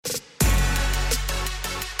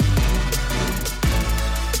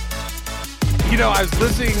I was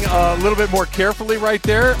listening a little bit more carefully right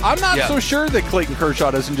there. I'm not so sure that Clayton Kershaw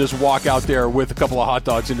doesn't just walk out there with a couple of hot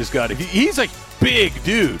dogs in his gut. He's a big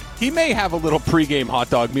dude. He may have a little pregame hot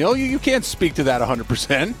dog meal. You can't speak to that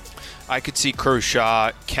 100%. I could see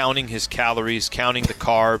Kershaw counting his calories, counting the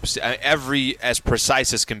carbs, as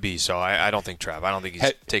precise as can be. So I don't think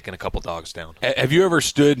he's taking a couple dogs down. Have you ever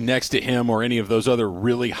stood next to him or any of those other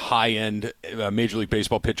really high-end Major League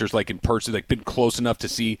Baseball pitchers, like in person, like been close enough to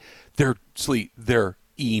see they're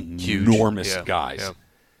enormous guys? Yeah.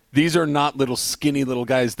 These are not little skinny little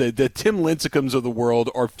guys. The Tim Lincecums of the world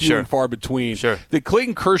are few and far between. Sure. The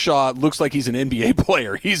Clayton Kershaw looks like he's an NBA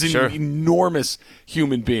player. He's an enormous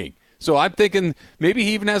human being. So I'm thinking maybe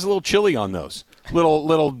he even has a little chili on those.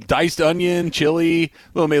 Little diced onion, chili,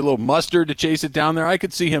 maybe a little mustard to chase it down there. I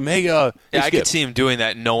could see him, I could see him doing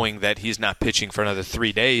that knowing that he's not pitching for another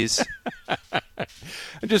 3 days.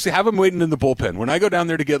 And just have him waiting in the bullpen. When I go down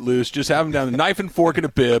there to get loose, just have him down, a knife and fork and a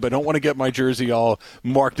bib. I don't want to get my jersey all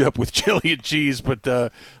marked up with chili and cheese, but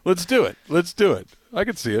let's do it. I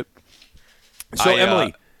could see it. So,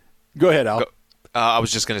 Emily, go ahead, Al. I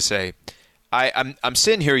was just going to say, I'm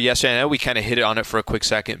sitting here yesterday. I know we kind of hit on it for a quick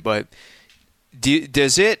second, but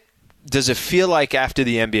does it feel like after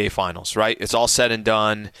the NBA Finals, right? It's all said and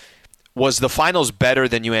done. Was the Finals better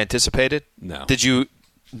than you anticipated? No. Did you?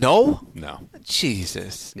 No? No.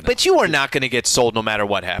 Jesus. No. But you are not going to get sold no matter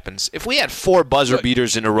what happens. If we had 4 buzzer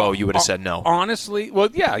beaters in a row, you would have said no. Honestly, well,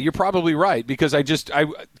 yeah, you're probably right because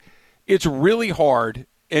it's really hard.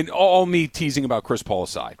 And all me teasing about Chris Paul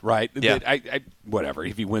aside, right? Yeah. I whatever.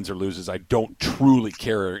 If he wins or loses, I don't truly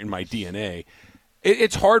care in my DNA.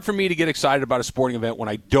 It's hard for me to get excited about a sporting event when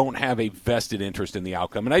I don't have a vested interest in the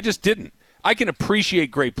outcome, and I just didn't. I can appreciate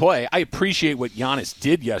great play. I appreciate what Giannis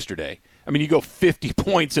did yesterday. I mean, you go 50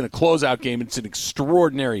 points in a closeout game. It's an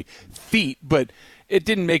extraordinary feat, but it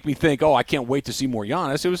didn't make me think, I can't wait to see more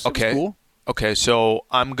Giannis. It was cool. Okay, so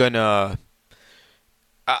I'm going to –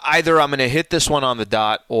 either I'm going to hit this one on the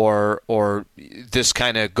dot or this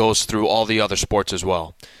kind of goes through all the other sports as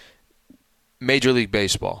well. Major League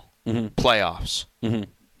Baseball, playoffs.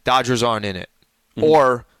 Dodgers aren't in it.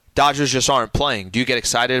 Or Dodgers just aren't playing. Do you get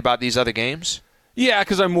excited about these other games? Yeah,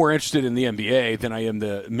 because I'm more interested in the NBA than I am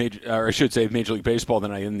Major League Baseball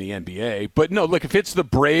than I am the NBA. But no, look, if it's the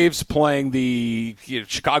Braves playing the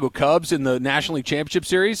Chicago Cubs in the National League Championship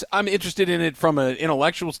Series, I'm interested in it from an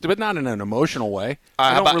intellectual, but not in an emotional way.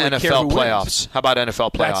 How about NFL playoffs? How about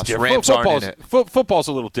NFL playoffs? Rams aren't in it. Football's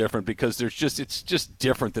a little different because it's just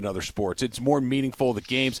different than other sports. It's more meaningful. The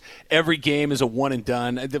games, every game is a one and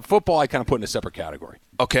done. The football I kind of put in a separate category.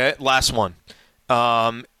 Okay, last one.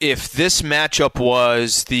 If this matchup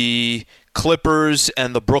was the Clippers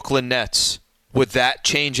and the Brooklyn Nets, would that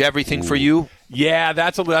change everything for you? Yeah,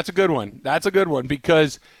 that's a good one. That's a good one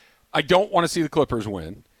because I don't want to see the Clippers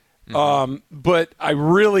win. But I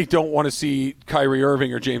really don't want to see Kyrie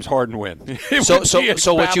Irving or James Harden win.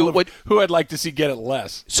 Who I'd like to see get it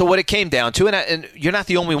less. So what it came down to, and you're not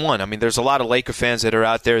the only one. I mean, there's a lot of Laker fans that are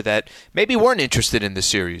out there that maybe weren't interested in the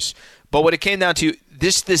series. But what it came down to,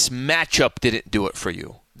 this matchup didn't do it for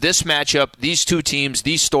you. This matchup, these two teams,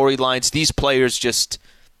 these storylines, these players just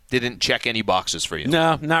didn't check any boxes for you.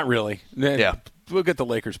 No, not really. Yeah, we'll get the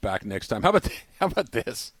Lakers back next time. How about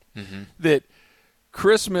this? That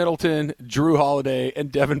Chris Middleton, Drew Holiday,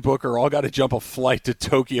 and Devin Booker all got to jump a flight to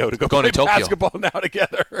Tokyo to go play basketball now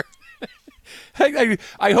together.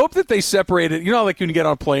 I hope that they separate it. You know, like when you get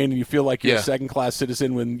on a plane and you feel like you're a second-class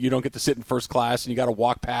citizen when you don't get to sit in first class and you got to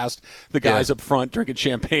walk past the guys up front drinking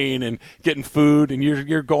champagne and getting food, and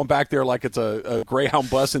you're going back there like it's a Greyhound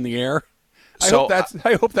bus in the air. I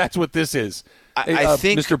hope that's what this is. I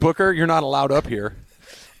think, Mr. Booker, you're not allowed up here.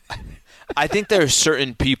 I think there are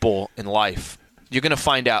certain people in life. You're going to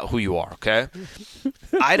find out who you are, okay?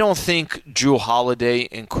 I don't think Drew Holiday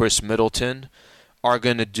and Chris Middleton are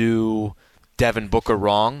going to do Devin Booker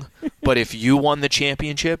wrong, but if you won the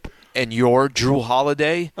championship and you're Drew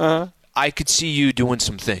Holiday, I could see you doing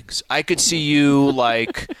some things. I could see you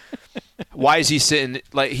like, why is he sitting?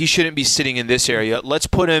 Like, he shouldn't be sitting in this area. Let's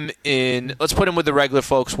put him with the regular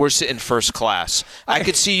folks. We're sitting first class. I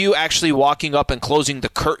could see you actually walking up and closing the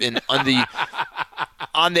curtain on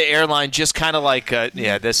the airline, just kind of like,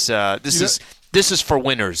 this is for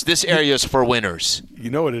winners. This area is for winners.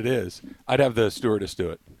 You know what it is? I'd have the stewardess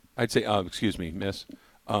do it. I'd say, excuse me, miss,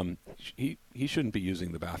 he shouldn't be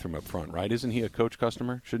using the bathroom up front, right? Isn't he a coach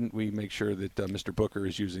customer? Shouldn't we make sure that Mr. Booker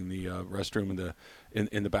is using the restroom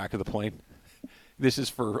in the back of the plane? This is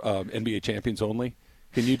for NBA champions only.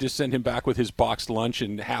 Can you just send him back with his boxed lunch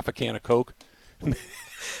and half a can of Coke?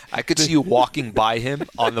 I could see you walking by him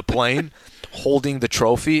on the plane, holding the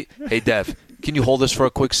trophy. Hey, Dev, Can you hold this for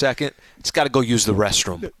a quick second? It's got to go use the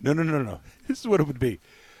restroom. No. This is what it would be.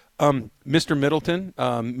 Mr. Middleton,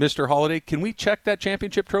 Mr. Holiday, can we check that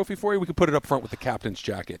championship trophy for you? We can put it up front with the captain's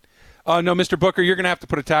jacket. No, Mr. Booker, you're going to have to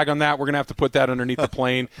put a tag on that. We're going to have to put that underneath the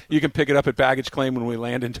plane. You can pick it up at baggage claim when we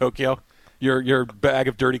land in Tokyo. Your bag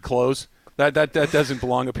of dirty clothes. That doesn't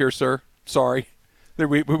belong up here, sir. Sorry.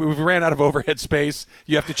 We ran out of overhead space.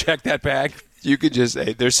 You have to check that bag. You could just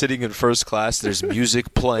say they're sitting in first class. There's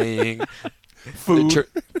music playing. Food.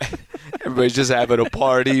 Everybody's just having a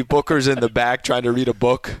party. Booker's in the back trying to read a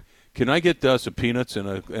book. Can I get some peanuts and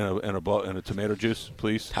a tomato juice,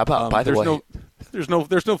 please? How about, by the way?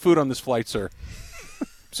 There's no food on this flight, sir.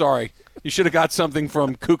 Sorry. You should have got something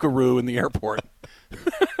from Kookaroo in the airport.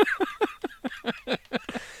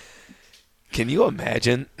 Can you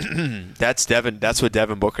imagine? That's what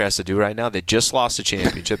Devin Booker has to do right now. They just lost the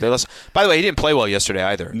championship. By the way, he didn't play well yesterday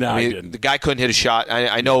either. No, he didn't. The guy couldn't hit a shot.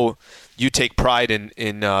 I know you take pride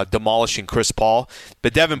in demolishing Chris Paul,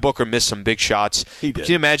 but Devin Booker missed some big shots. He did.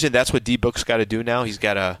 Can you imagine that's what D-Book's got to do now? He's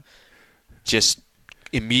got to just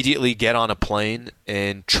immediately get on a plane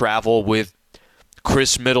and travel with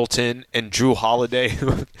Chris Middleton and Drew Holiday.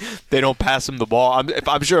 They don't pass him the ball.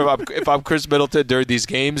 If I'm Chris Middleton during these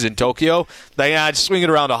games in Tokyo, just swing it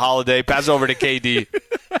around to Holiday, pass it over to KD.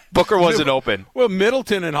 Booker wasn't open. Well,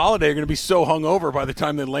 Middleton and Holiday are going to be so hungover by the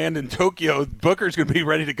time they land in Tokyo. Booker's going to be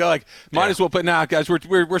ready to go. Might as well put now, guys.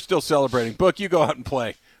 We're still celebrating. Book, you go out and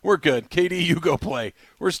play. We're good. KD, you go play.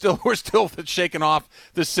 We're still shaking off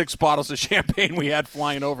the 6 bottles of champagne we had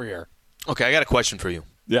flying over here. Okay, I got a question for you.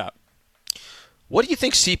 Yeah. What do you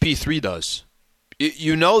think CP3 does?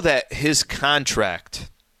 You know that his contract,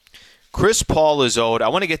 Chris Paul is owed, I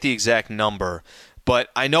want to get the exact number, but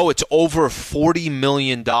I know it's over $40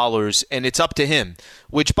 million, and it's up to him.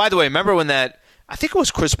 Which, by the way, remember when I think it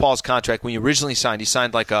was Chris Paul's contract when he originally signed. He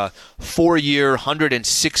signed like a 4-year,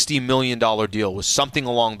 $160 million deal with something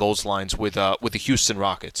along those lines with the Houston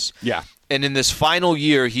Rockets. Yeah. And in this final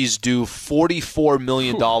year, he's due $44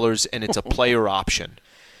 million, and it's a player option.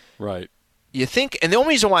 Right. You think, and the only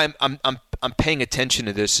reason why I'm paying attention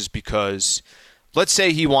to this is because, let's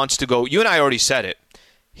say he wants to go. You and I already said it.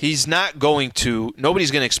 He's not going to.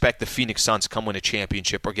 Nobody's going to expect the Phoenix Suns to come win a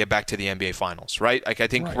championship or get back to the NBA Finals, right? Like I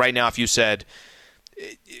think right now, if you said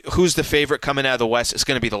who's the favorite coming out of the West, it's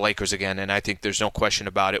going to be the Lakers again, and I think there's no question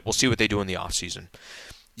about it. We'll see what they do in the offseason.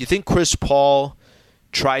 You think Chris Paul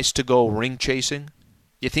tries to go ring chasing?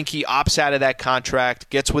 You think he opts out of that contract,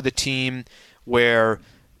 gets with a team where?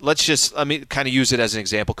 Let me kind of use it as an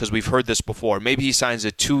example because we've heard this before. Maybe he signs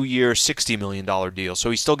a 2-year, $60 million deal. So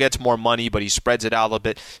he still gets more money, but he spreads it out a little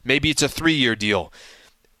bit. Maybe it's a 3-year deal.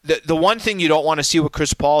 The one thing you don't want to see with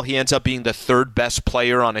Chris Paul, he ends up being the 3rd best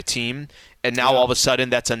player on a team. And now all of a sudden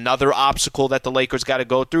that's another obstacle that the Lakers got to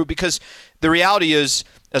go through. Because the reality is,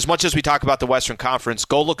 as much as we talk about the Western Conference,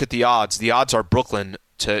 go look at the odds. The odds are Brooklyn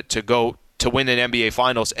to go to win an NBA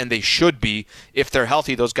Finals, and they should be if they're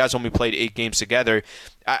healthy. Those guys only played 8 games together.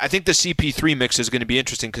 I think the CP3 mix is going to be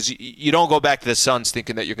interesting because you don't go back to the Suns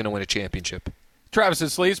thinking that you're going to win a championship. Travis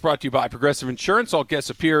and Sleeves brought to you by Progressive Insurance. All guests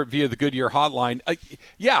appear via the Goodyear hotline. I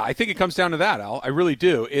think it comes down to that, Al. I really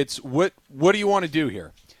do. It's what do you want to do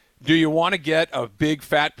here? Do you want to get a big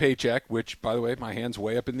fat paycheck, which, by the way, my hand's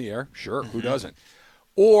way up in the air. Sure, who doesn't?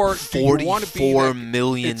 Or $44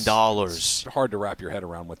 million. It's hard to wrap your head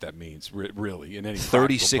around what that means, really. In any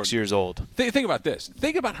 36 years old. Think about this.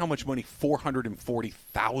 Think about how much money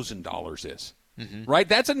 $440,000 is. Mm-hmm. Right?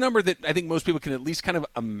 That's a number that I think most people can at least kind of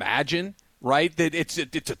imagine. Right? That it's a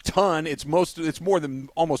ton. It's more than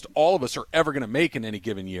almost all of us are ever going to make in any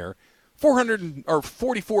given year.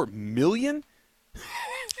 $44 million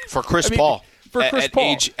for Chris Paul. For Chris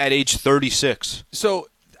Paul at age 36. So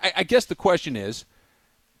I guess the question is.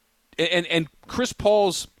 And Chris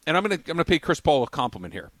Paul's, and I'm gonna pay Chris Paul a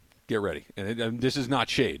compliment here. Get ready, and this is not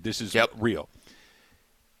shade. This is real.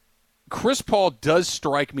 Chris Paul does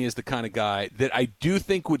strike me as the kind of guy that I do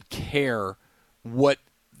think would care what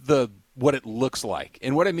it looks like.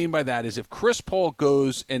 And what I mean by that is if Chris Paul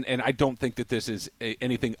goes, and I don't think that this is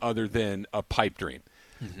anything other than a pipe dream,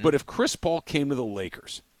 but if Chris Paul came to the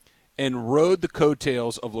Lakers and rode the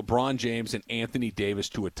coattails of LeBron James and Anthony Davis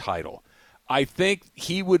to a title, I think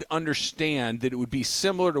he would understand that it would be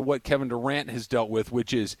similar to what Kevin Durant has dealt with,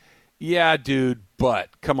 which is, yeah, dude, but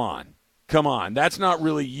come on. That's not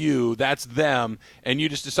really you. That's them. And you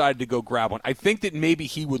just decided to go grab one. I think that maybe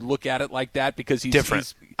he would look at it like that because he's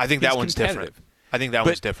different. I think that one's different.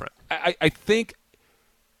 One's different. I think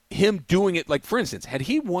him doing it, like, for instance, had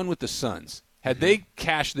he won with the Suns, had they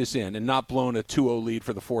cashed this in and not blown a 2-0 lead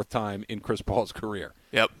for the 4th time in Chris Paul's career.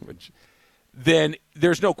 Yep. then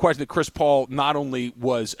there's no question that Chris Paul not only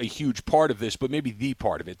was a huge part of this, but maybe the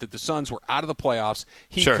part of it, that the Suns were out of the playoffs.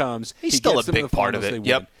 He comes. He's still a big part of it.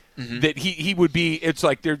 Yep. Mm-hmm. That he would be. It's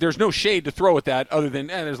like there's no shade to throw at that other than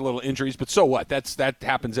there's a little injuries, but so what? That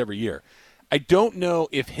happens every year. I don't know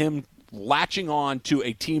if him latching on to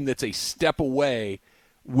a team that's a step away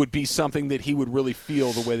would be something that he would really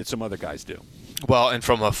feel the way that some other guys do. Well, and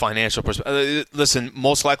from a financial perspective, listen,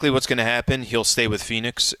 most likely what's going to happen, he'll stay with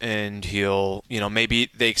Phoenix and he'll, maybe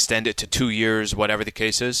they extend it to 2 years, whatever the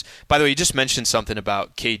case is. By the way, you just mentioned something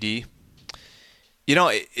about KD.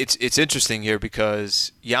 It's interesting here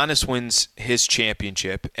because Giannis wins his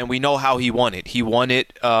championship, and we know how he won it. He won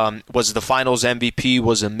it, was the Finals MVP,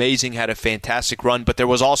 was amazing, had a fantastic run, but there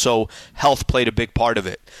was also health played a big part of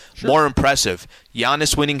it. Sure. More impressive,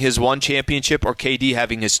 Giannis winning his one championship or KD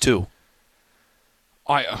having his two?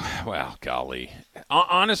 Well, golly.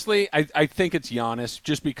 Honestly, I think it's Giannis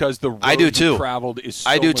just because the road he traveled is so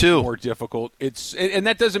much more difficult. And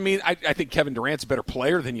that doesn't mean I think Kevin Durant's a better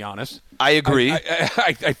player than Giannis. I agree.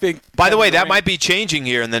 I think. By the way, that might be changing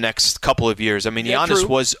here in the next couple of years. I mean, Giannis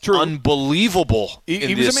was unbelievable.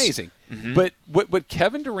 He was amazing. Mm-hmm. But what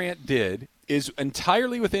Kevin Durant did is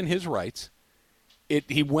entirely within his rights.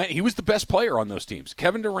 He was the best player on those teams.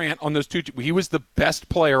 Kevin Durant on those two, he was the best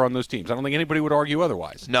player on those teams. I don't think anybody would argue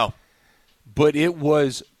otherwise. No. But it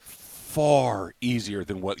was far easier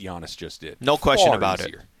than what Giannis just did. No question about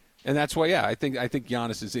it. And that's why, I think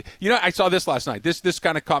Giannis is. I saw this last night. This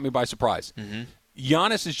kind of caught me by surprise. Mm-hmm.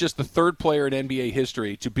 Giannis is just the third player in NBA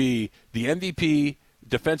history to be the MVP,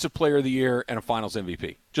 Defensive Player of the Year, and a Finals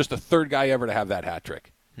MVP. Just the third guy ever to have that hat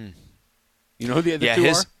trick. You know who the other two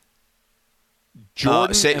are?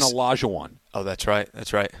 Jordan and Olajuwon. Oh, that's right.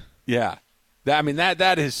 Yeah.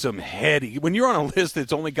 That is some heady. When you're on a list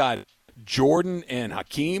that's only got Jordan and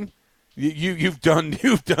Hakeem, you've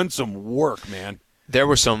done some work, man. There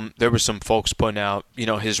were some folks putting out,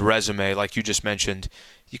 his resume like you just mentioned.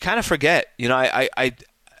 You kind of forget.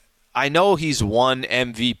 I know he's won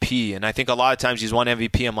MVP, and I think a lot of times he's won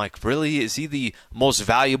MVP. I'm like, really? Is he the most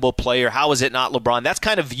valuable player? How is it not LeBron? That's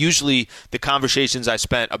kind of usually the conversations I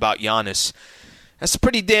spent about Giannis. That's a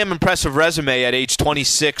pretty damn impressive resume at age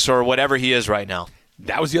 26 or whatever he is right now.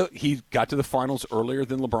 He got to the finals earlier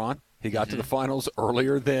than LeBron. He got to the finals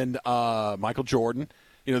earlier than Michael Jordan.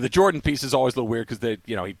 The Jordan piece is always a little weird because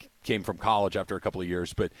he came from college after a couple of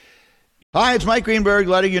years, but. Hi, it's Mike Greenberg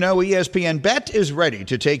letting you know ESPN Bet is ready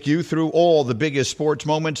to take you through all the biggest sports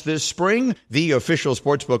moments this spring. The official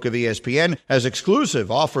sportsbook of ESPN has exclusive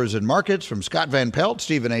offers and markets from Scott Van Pelt,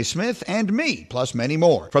 Stephen A. Smith, and me, plus many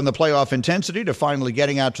more. From the playoff intensity to finally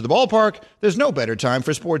getting out to the ballpark, there's no better time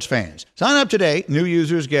for sports fans. Sign up today. New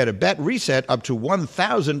users get a bet reset up to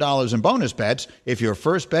 $1,000 in bonus bets if your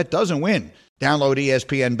first bet doesn't win. Download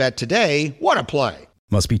ESPN Bet today. What a play.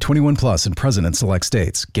 Must be 21 plus and present in select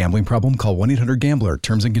states. Gambling problem? Call 1-800-GAMBLER.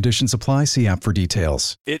 Terms and conditions apply. See app for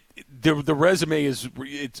details. The resume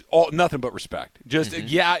it's all nothing but respect. Just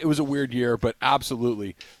it was a weird year, but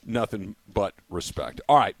absolutely nothing but respect.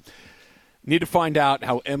 All right, need to find out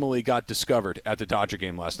how Emily got discovered at the Dodger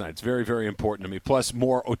game last night. It's very, very important to me. Plus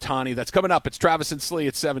more Ohtani. That's coming up. It's Travis and Slee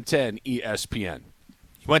at 710 ESPN.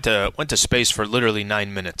 He went to space for literally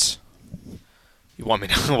 9 minutes. You want me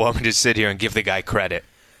to sit here and give the guy credit?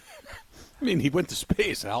 I mean, he went to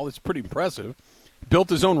space, Al. It's pretty impressive.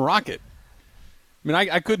 Built his own rocket. I mean,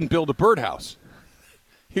 I couldn't build a birdhouse.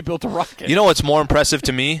 He built a rocket. You know what's more impressive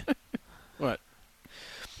to me? What?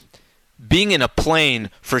 Being in a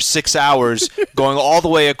plane for 6 hours, going all the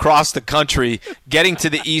way across the country, getting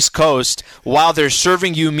to the East Coast while they're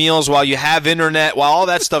serving you meals, while you have internet, while all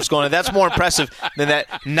that stuff's going on. That's more impressive than that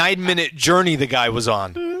 9-minute journey the guy was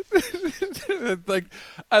on.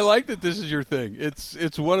 I like that this is your thing.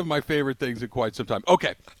 It's one of my favorite things in quite some time.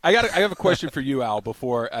 Okay, I have a question for you, Al,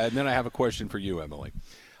 and then I have a question for you, Emily.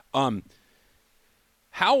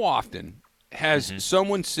 How often has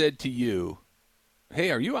someone said to you,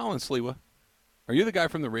 "Hey, are you Alan Sliwa? Are you the guy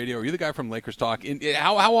from the radio? Are you the guy from Lakers Talk?"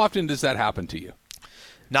 How often does that happen to you?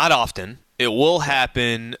 Not often. It will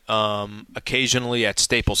happen occasionally at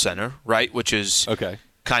Staples Center, right? Which is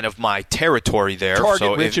kind of my territory there.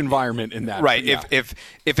 Target-rich environment in that. Right. Yeah. If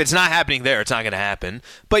it's not happening there, it's not going to happen.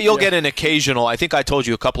 But you'll get an occasional. I think I told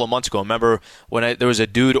you a couple of months ago. Remember when there was a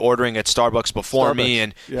dude ordering at Starbucks before me,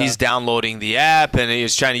 and he's downloading the app, and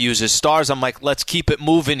he's trying to use his stars. I'm like, let's keep it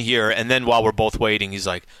moving here. And then while we're both waiting, he's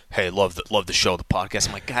like, hey, love the show, the podcast.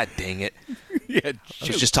 I'm like, God dang it. I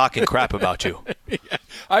was just talking crap about you.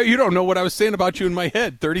 You don't know what I was saying about you in my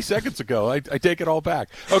head 30 seconds ago. I take it all back.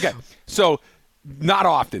 Okay, so not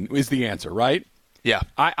often is the answer, right? Yeah.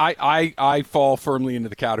 I fall firmly into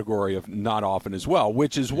the category of not often as well,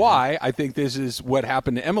 which is why I think this is what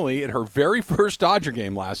happened to Emily at her very first Dodger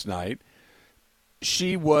game last night.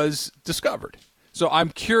 She was discovered. So I'm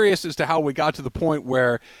curious as to how we got to the point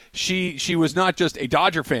where she was not just a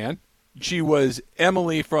Dodger fan. She was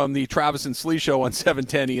Emily from the Travis and Slee show on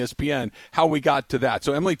 710 ESPN, how we got to that.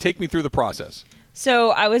 So, Emily, take me through the process. So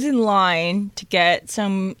I was in line to get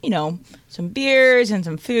some beers and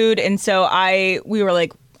some food. And so I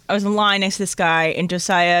was in line next to this guy, and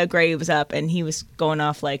Josiah Gray was up, and he was going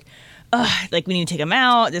off like we need to take him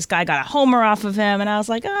out. This guy got a homer off of him. And I was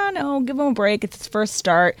like, oh, no, give him a break. It's his first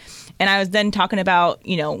start. And I was then talking about,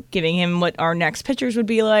 giving him what our next pitchers would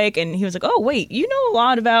be like. And he was like, oh, wait, you know a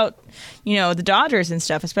lot about, the Dodgers and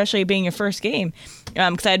stuff, especially being your first game.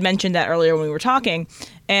 Because I had mentioned that earlier when we were talking.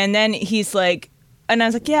 And then he's like, and I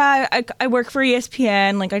was like, yeah, I work for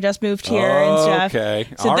ESPN. Like, I just moved here and stuff. Okay.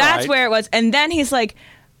 So that's where it was. And then he's like,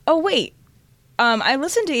 oh, wait. I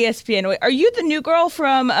listened to ESPN. Wait, are you the new girl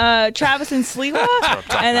from Travis and Slee? And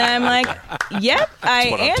then I'm like, yep,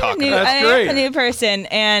 I am the new person.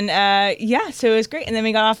 And so it was great. And then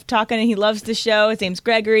we got off talking, and he loves the show. His name's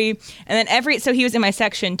Gregory. And then so he was in my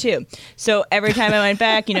section too. So every time I went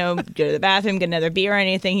back, go to the bathroom, get another beer or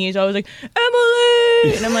anything, he was always like,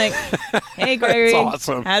 Emily. And I'm like, hey, Gregory, that's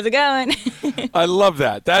awesome. How's it going? I love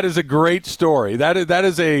that. That is a great story. That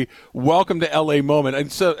is a welcome to LA moment.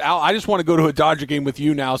 And so, Al, I just want to go to a Dodger game with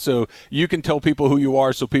you now so you can tell people who you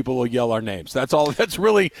are so people will yell our names. That's all. That's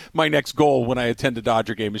really my next goal when I attend a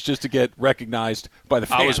Dodger game, is just to get recognized by the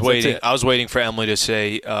fans. I was waiting for Emily to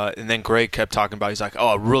say, and then Greg kept talking about, he's like, oh,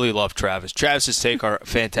 I really love Travis. Travis's take are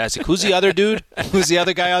fantastic. Who's the other dude? Who's the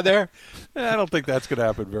other guy out there? I don't think that's going to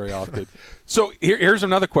happen very often. So here's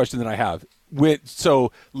another question that I have.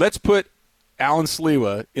 So let's put Alan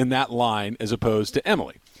Sliwa in that line as opposed to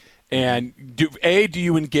Emily. And do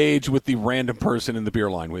you engage with the random person in the beer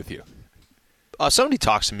line with you? Somebody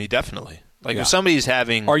talks to me, definitely. Like if somebody's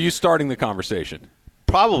having... Are you starting the conversation?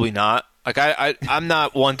 Probably not. Like I'm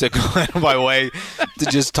not one to go out of my way to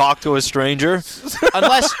just talk to a stranger,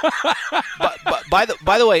 unless. But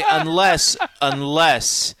by the way, unless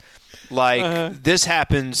like this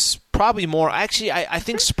happens. Probably more. Actually, I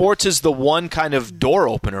think sports is the one kind of door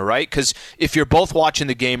opener, right? Because if you're both watching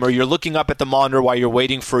the game or you're looking up at the monitor while you're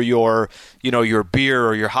waiting for your beer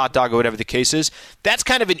or your hot dog or whatever the case is, that's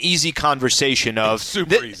kind of an easy conversation of it's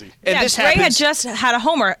super easy. And this Gray had just had a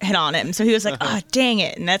homer hit on him, so he was like, "Oh, dang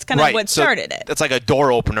it!" And that's kind of what started it. That's like a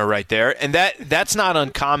door opener right there, and that's not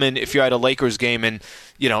uncommon if you're at a Lakers game and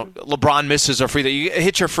LeBron misses a free throw. You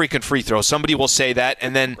hit your freaking free throw. Somebody will say that,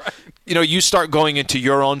 and then you start going into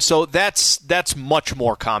your own. So that's much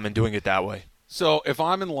more common doing it that way. So if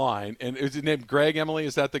I'm in line, and is his name Greg, Emily?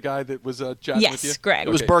 Is that the guy that was chatting with you? Yes, Greg.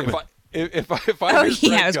 It was Bergman. If I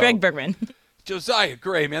it was Greg Bergman. Josiah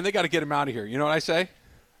Gray, man, they got to get him out of here. You know what I say?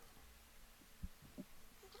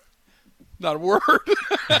 Not a word.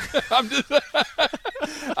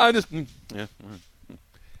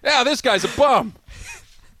 Yeah, this guy's a bum.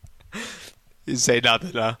 You say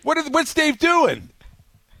nothing, huh? What's Dave doing?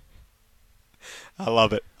 I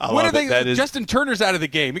love it. Justin Turner's out of the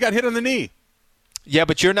game. He got hit on the knee. Yeah,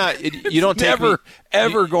 but you're not. You don't take me.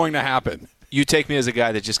 Ever going to happen. You take me as a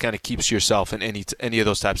guy that just kind of keeps yourself in any of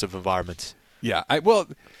those types of environments. Yeah,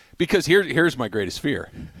 because here's my greatest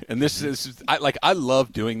fear, and this is I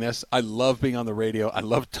love doing this. I love being on the radio. I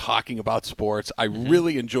love talking about sports. I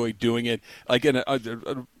really enjoy doing it. Like in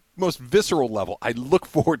a most visceral level, I look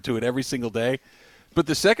forward to it every single day. But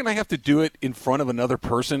the second I have to do it in front of another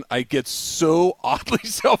person, I get so oddly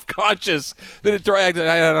self-conscious that it drags.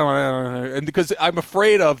 And because I'm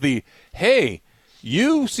afraid of hey,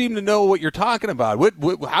 you seem to know what you're talking about.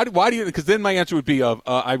 Why do you? Because then my answer would be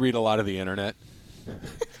I read a lot of the internet.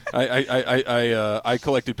 I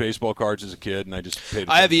collected baseball cards as a kid, and I just paid.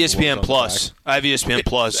 I have ESPN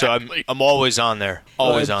Plus. So I'm always on there.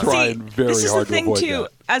 Always on. Trying very hard to avoid too.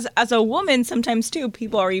 As a woman, sometimes too,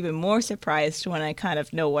 people are even more surprised when I kind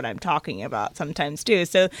of know what I'm talking about. Sometimes too.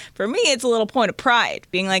 So for me, it's a little point of pride,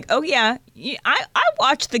 being like, oh yeah, I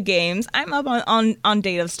watch the games. I'm up on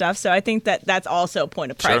date of stuff. So I think that's also a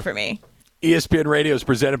point of pride for me. ESPN Radio is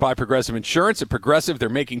presented by Progressive Insurance. At Progressive, they're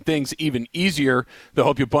making things even easier. They'll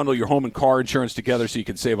help you bundle your home and car insurance together so you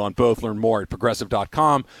can save on both. Learn more at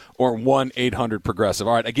Progressive.com or 1-800-PROGRESSIVE.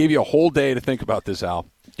 All right, I gave you a whole day to think about this, Al.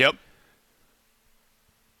 Yep.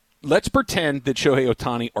 Let's pretend that Shohei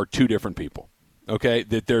Ohtani are two different people, okay?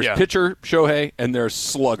 That there's pitcher Shohei and there's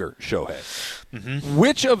slugger Shohei. Mm-hmm.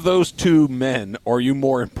 Which of those two men are you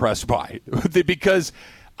more impressed by? Because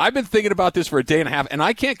I've been thinking about this for a day and a half, and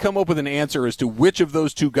I can't come up with an answer as to which of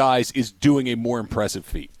those two guys is doing a more impressive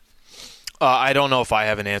feat. I don't know if I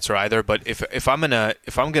have an answer either, but if I'm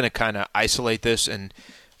gonna kind of isolate this, and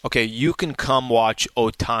okay, you can come watch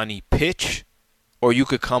Ohtani pitch, or you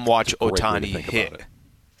could come watch Ohtani hit.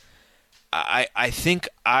 I think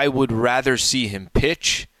I would rather see him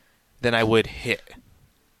pitch than I would hit.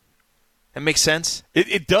 That makes sense?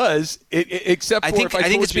 It does, except for I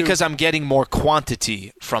think it's because I'm getting more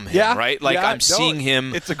quantity from him, right? Like I'm seeing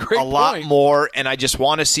him a lot more, and I just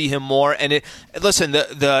want to see him more. And listen,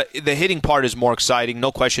 the hitting part is more exciting,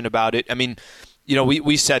 no question about it. I mean,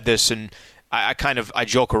 we said this, and I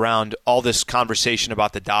joke around all this conversation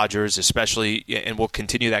about the Dodgers, especially, and we'll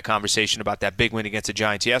continue that conversation about that big win against the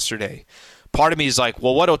Giants yesterday. Part of me is like,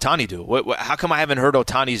 well, what'd Ohtani do? How come I haven't heard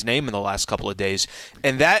Ohtani's name in the last couple of days?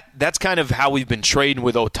 And that's kind of how we've been trading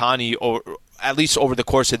with Ohtani, or at least over the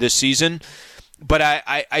course of this season. But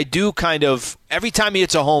I do kind of, every time he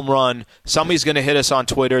hits a home run, somebody's going to hit us on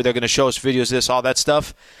Twitter. They're going to show us videos of this, all that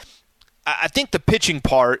stuff. I think the pitching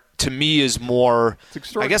part, to me, is more,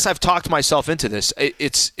 I guess I've talked myself into this.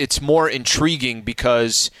 It's more intriguing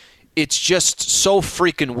because it's just so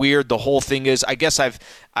freaking weird. The whole thing is, I guess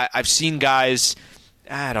I've seen guys,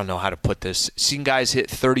 I don't know how to put this, seen guys hit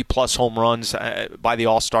 30-plus home runs by the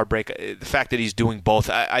All-Star break. The fact that he's doing both,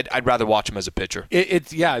 I'd rather watch him as a pitcher.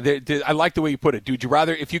 I like the way you put it. Would you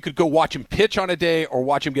rather, if you could go watch him pitch on a day or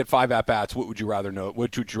watch him get 5 at-bats, what would you rather know?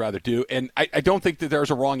 What would you rather do? And I don't think that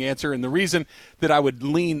there's a wrong answer. And the reason that I would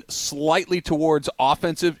lean slightly towards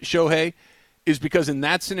offensive Shohei is because in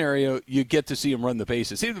that scenario, you get to see him run the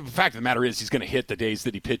bases. See, the fact of the matter is he's going to hit the days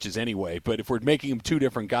that he pitches anyway. But if we're making him two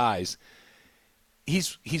different guys,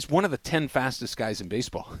 he's one of the 10 fastest guys in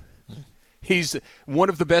baseball. He's one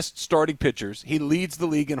of the best starting pitchers. He leads the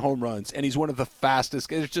league in home runs, and he's one of the fastest.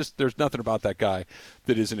 There's nothing about that guy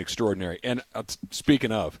that isn't extraordinary. And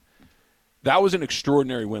speaking of, that was an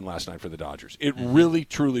extraordinary win last night for the Dodgers. It really,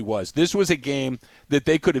 truly was. This was a game that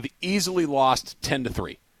they could have easily lost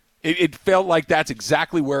 10-3. It felt like that's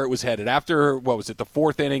exactly where it was headed. After, what was it, the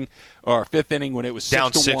fourth inning or fifth inning when it was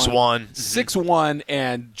down 6-1. 6-1,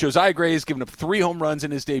 and Josiah Gray's given up 3 home runs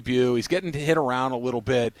in his debut. He's getting hit around a little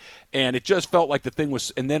bit, and it just felt like the thing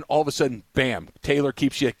was – and then all of a sudden, bam, Taylor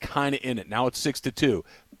keeps you kind of in it. Now it's 6-2.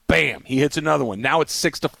 Bam, he hits another one. Now it's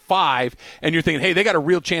 6-5, and you're thinking, hey, they got a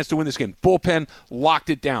real chance to win this game. Bullpen locked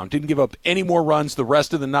it down. Didn't give up any more runs the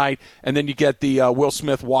rest of the night, and then you get the Will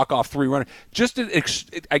Smith walk-off 3-runner.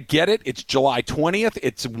 I get it. It's July 20th.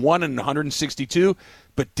 It's 1 in 162,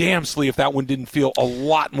 but damn, Slee, if that one didn't feel a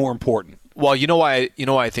lot more important. Well, you know why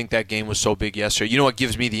I think that game was so big yesterday? You know what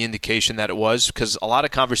gives me the indication that it was? Because a lot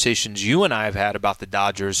of conversations you and I have had about the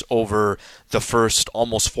Dodgers over the first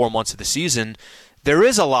almost 4 months of the season, there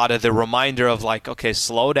is a lot of the reminder of like, okay,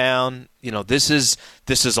 slow down. This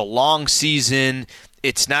is a long season.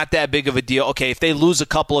 It's not that big of a deal. Okay, if they lose a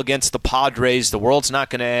couple against the Padres, the world's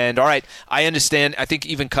not going to end. All right, I understand. I think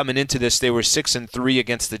even coming into this, they were 6-3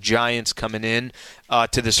 against the Giants coming in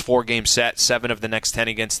to this 4-game set, 7 of the next 10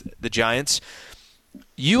 against the Giants.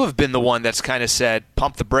 You have been the one that's kind of said,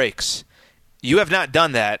 pump the brakes. You have not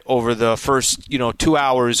done that over the first 2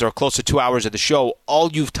 hours or close to 2 hours of the show.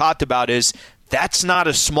 All you've talked about is that's not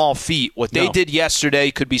a small feat. What they did yesterday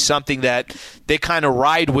could be something that they kind of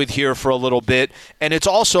ride with here for a little bit. And it's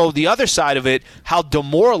also the other side of it, how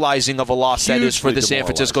demoralizing of a loss that is for the San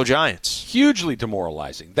Francisco Giants. Hugely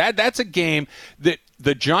demoralizing. That's a game that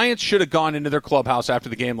the Giants should have gone into their clubhouse after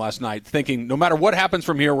the game last night thinking, no matter what happens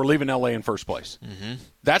from here, we're leaving L.A. in first place. Mm-hmm.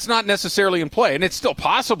 That's not necessarily in play. And it's still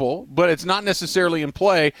possible, but it's not necessarily in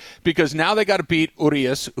play because now they got to beat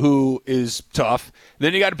Urias, who is tough.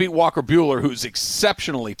 Then you got to beat Walker Buehler, who's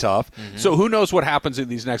exceptionally tough. Mm-hmm. So who knows what happens in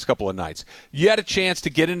these next couple of nights. You had a chance to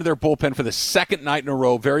get into their bullpen for the second night in a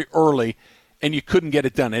row very early, and you couldn't get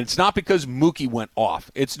it done. And it's not because Mookie went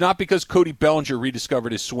off. It's not because Cody Bellinger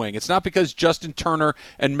rediscovered his swing. It's not because Justin Turner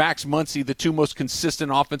and Max Muncy, the two most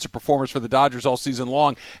consistent offensive performers for the Dodgers all season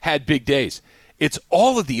long, had big days. It's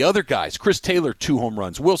all of the other guys. Chris Taylor, 2 home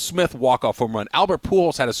runs. Will Smith, walk-off home run. Albert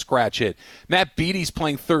Pujols had a scratch hit. Matt Beaty's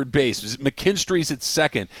playing third base. McKinstry's at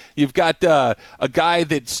second. You've got a guy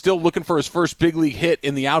that's still looking for his first big league hit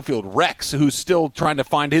in the outfield, Rex, who's still trying to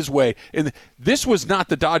find his way. And this was not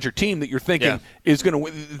the Dodger team that you're thinking is going to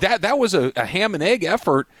win. That was a ham and egg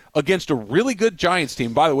effort against a really good Giants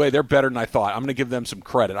team. By the way, they're better than I thought. I'm going to give them some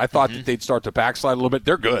credit. I thought that they'd start to backslide a little bit.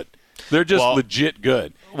 They're good. They're just legit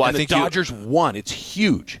good. Well, and the Dodgers won. It's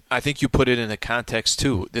huge. I think you put it in a context,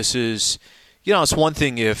 too. This is, it's one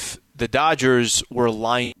thing if the Dodgers were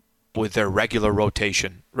lined with their regular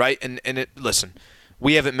rotation, right? And listen,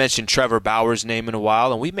 we haven't mentioned Trevor Bauer's name in a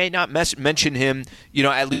while, and we may not mention him,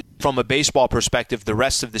 at least from a baseball perspective, the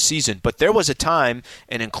rest of the season. But there was a time,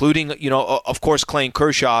 and including, of course, Clayton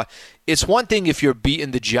Kershaw, it's one thing if you're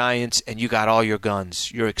beating the Giants and you got all your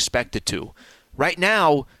guns. You're expected to. Right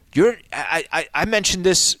now, I mentioned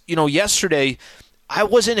this, yesterday. I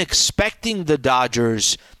wasn't expecting the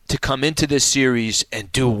Dodgers to come into this series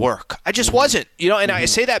and do work. I just wasn't. And I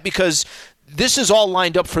say that because this is all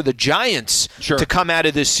lined up for the Giants to come out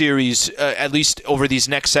of this series, at least over these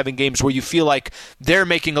next 7 games, where you feel like they're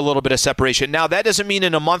making a little bit of separation. Now, that doesn't mean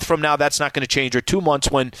in a month from now that's not going to change, or 2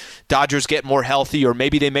 months when Dodgers get more healthy, or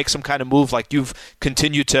maybe they make some kind of move like you've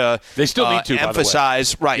continued to they still need to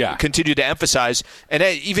emphasize. Right, yeah. Continue to emphasize. And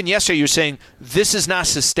even yesterday you're saying this is not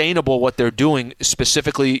sustainable what they're doing,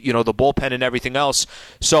 specifically, the bullpen and everything else.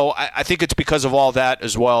 So I think it's because of all that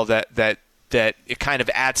as well that it kind of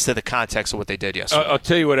adds to the context of what they did yesterday. I'll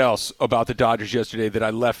tell you what else about the Dodgers yesterday that I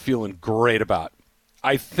left feeling great about.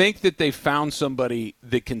 I think that they found somebody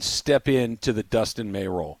that can step into the Dustin May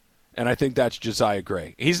role, and I think that's Josiah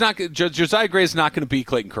Gray. Josiah Gray is not going to be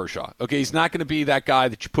Clayton Kershaw. Okay, he's not going to be that guy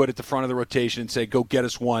that you put at the front of the rotation and say, go get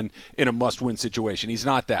us one in a must-win situation. He's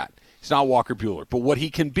not that. He's not Walker Buehler. But what he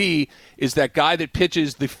can be is that guy that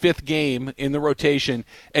pitches the 5th game in the rotation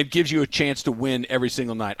and gives you a chance to win every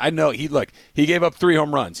single night. I know he gave up 3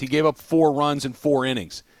 home runs. He gave up 4 runs in 4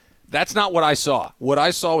 innings. That's not what I saw. What I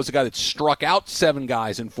saw was a guy that struck out 7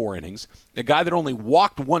 guys in 4 innings, a guy that only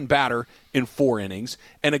walked 1 batter in 4 innings,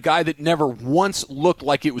 and a guy that never once looked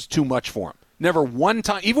like it was too much for him. Never one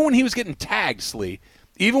time, even when he was getting tagged, Slee,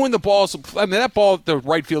 even when the ball's – that ball at the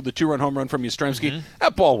right field, the 2-run home run from Yastrzemski,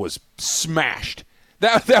 that ball was smashed.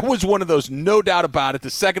 That was one of those, no doubt about it. The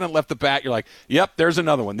second it left the bat, you're like, yep, there's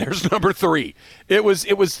another one. There's number 3. It was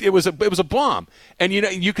a bomb. And,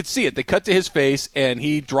 you could see it. They cut to his face, and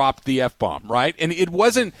he dropped the F-bomb, right? And it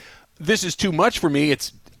wasn't, this is too much for me.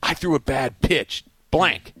 It's, I threw a bad pitch,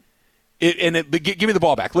 blank. Give me the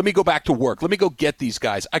ball back. Let me go back to work. Let me go get these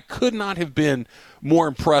guys. I could not have been more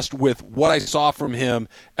impressed with what I saw from him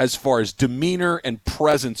as far as demeanor and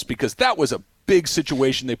presence, because that was a big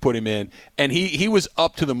situation they put him in, and he was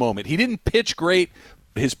up to the moment. He didn't pitch great.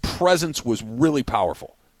 His presence was really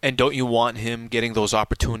powerful. And don't you want him getting those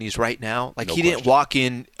opportunities right now? Like, no he question. Didn't walk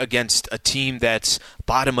in against a team that's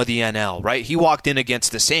bottom of the NL, right? He walked in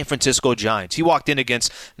against the San Francisco Giants. He walked in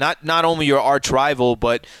against not only your arch rival,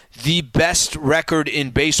 but the best record in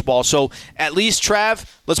baseball. So at least, Trav,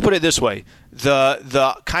 let's put it this way.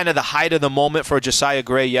 The kind of the height of the moment for Josiah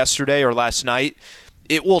Gray yesterday or last night,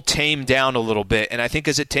 it will tame down a little bit. And I think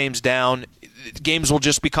as it tames down, games will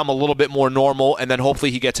just become a little bit more normal, and then hopefully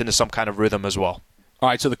he gets into some kind of rhythm as well. All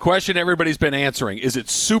right, so the question everybody's been answering, is it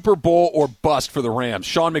Super Bowl or bust for the Rams?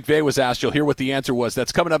 Sean McVay was asked. You'll hear what the answer was.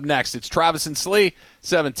 That's coming up next. It's Travis and Slee,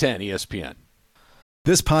 710 ESPN.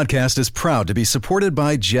 This podcast is proud to be supported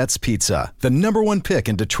by Jets Pizza, the #1 pick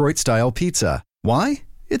in Detroit-style pizza. Why?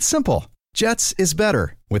 It's simple. Jets is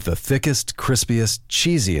better. With the thickest, crispiest,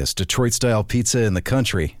 cheesiest Detroit-style pizza in the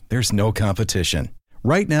country, there's no competition.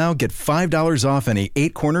 Right now, get $5 off any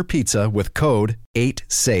 8-corner pizza with code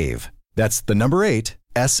 8SAVE. That's the number 8,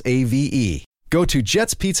 SAVE. Go to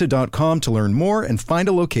jetspizza.com to learn more and find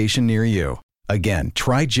a location near you. Again,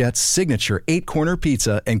 try Jet's signature 8-corner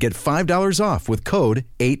pizza and get $5 off with code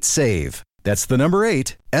 8SAVE. That's the number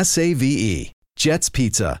 8, SAVE. Jet's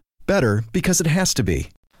Pizza. Better because it has to be.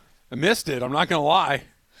 I missed it. I'm not going to lie.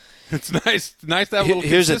 It's nice to have a little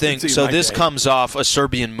Here's the thing. consistency So in my this day. comes off a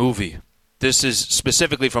Serbian movie. This is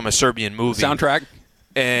specifically from a Serbian movie. Soundtrack?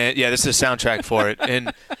 And yeah, this is a soundtrack for it.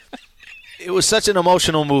 And it was such an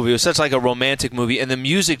emotional movie. It was such like a romantic movie, and the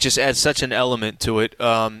music just adds such an element to it.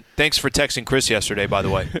 Thanks for texting Chris yesterday, by the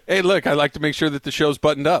way. Hey, look, I like to make sure that the show's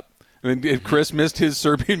buttoned up. I mean, if Chris missed his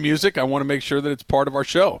Serbian music, I want to make sure that it's part of our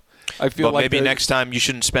show. I feel but like maybe next time you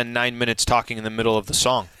shouldn't spend 9 minutes talking in the middle of the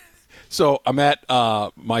song. So I'm at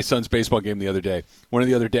my son's baseball game the other day. One of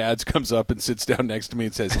the other dads comes up and sits down next to me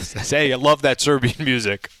and says, "Hey, I love that Serbian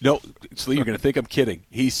music." No, Slee, you're going to think I'm kidding.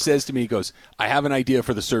 He says to me, he goes, "I have an idea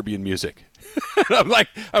for the Serbian music." I'm like,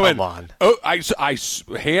 Come on. Oh, I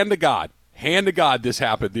hand to God, this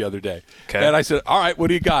happened the other day. Okay. And I said, all right, what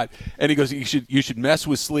do you got? And he goes, you should mess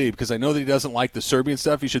with Slee because I know that he doesn't like the Serbian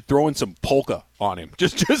stuff. You should throw in some polka on him.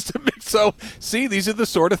 Just to make so. See, these are the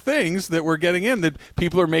sort of things that we're getting in, that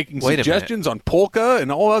people are making suggestions on polka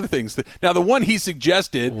and all other things. Now, the one he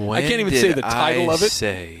suggested, I can't even say the title of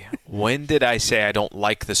it. When did I say I don't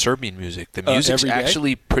like the Serbian music? The music's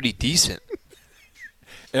actually pretty decent.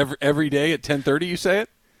 Every day at 10:30, you say it?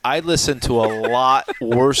 I listen to a lot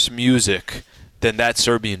worse music than that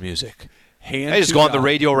Serbian music. hand. I just go on the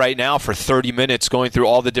radio right now for 30 minutes going through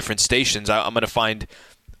all the different stations. I'm going to find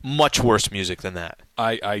much worse music than that.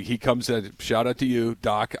 He comes in, shout out to you,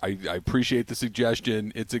 Doc. I appreciate the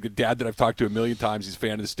suggestion. It's a good dad that I've talked to a million times. He's a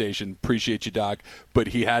fan of the station. Appreciate you, Doc. But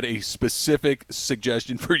he had a specific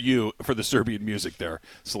suggestion for you for the Serbian music there,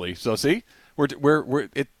 Slee. So see, we're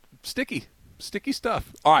sticky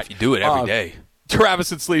stuff. All right, if you do it every day.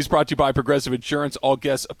 Travis and Sleeves brought to you by Progressive Insurance. All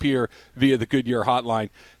guests appear via the Goodyear hotline.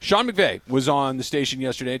 Sean McVay was on the station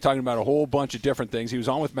yesterday talking about a whole bunch of different things. He was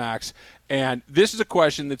on with Max, and this is a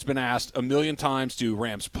question that's been asked a million times to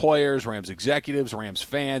Rams players, Rams executives, Rams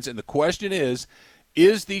fans, and the question is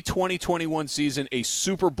the 2021 season a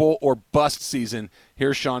Super Bowl or bust season?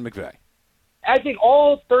 Here's Sean McVay. I think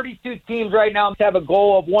all 32 teams right now have a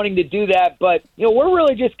goal of wanting to do that, but we're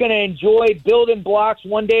really just going to enjoy building blocks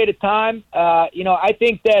one day at a time. I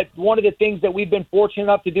think that one of the things that we've been fortunate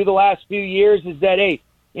enough to do the last few years is that,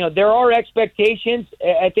 there are expectations.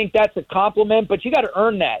 I think that's a compliment, but you got to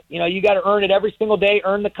earn that. You got to earn it every single day,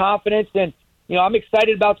 earn the confidence, and I'm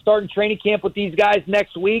excited about starting training camp with these guys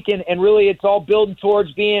next week, and really it's all building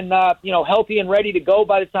towards being healthy and ready to go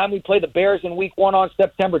by the time we play the Bears in Week 1 on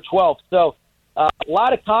September 12th. So. A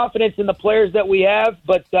lot of confidence in the players that we have,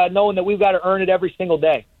 but knowing that we've got to earn it every single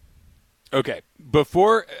day. Okay,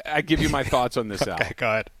 before I give you my thoughts on this, okay, go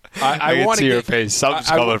ahead. I want to see your face. Something's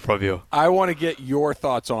coming from you. I want to get your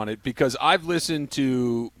thoughts on it because I've listened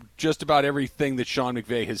to just about everything that Sean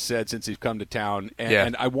McVay has said since he's come to town,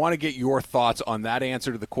 and I want to get your thoughts on that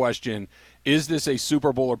answer to the question, is this a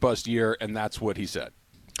Super Bowl or bust year? And that's what he said.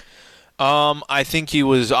 I think he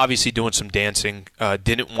was obviously doing some dancing,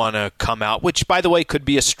 didn't want to come out, which, by the way, could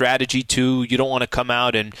be a strategy, too. You don't want to come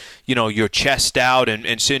out and, your chest out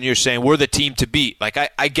and sitting here saying, we're the team to beat. Like,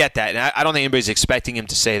 I get that, and I don't think anybody's expecting him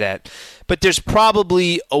to say that. But there's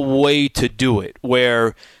probably a way to do it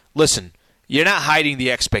where, listen, you're not hiding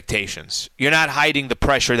the expectations. You're not hiding the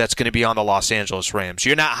pressure that's going to be on the Los Angeles Rams.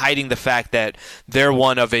 You're not hiding the fact that they're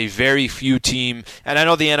one of a very few team. And I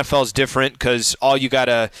know the NFL is different because all you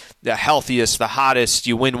got the healthiest, the hottest,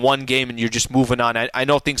 you win one game and you're just moving on. I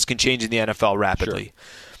know things can change in the NFL rapidly. Sure.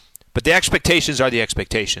 But the expectations are the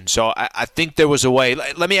expectations. So I think there was a way.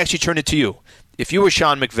 Let me actually turn it to you. If you were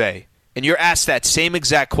Sean McVay and you're asked that same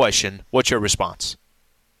exact question, what's your response?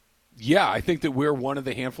 Yeah, I think that we're one of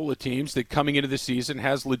the handful of teams that coming into the season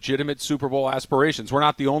has legitimate Super Bowl aspirations. We're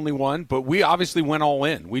not the only one, but we obviously went all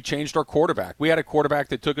in. We changed our quarterback. We had a quarterback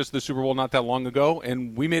that took us to the Super Bowl not that long ago,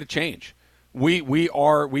 and we made a change. We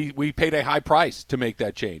paid a high price to make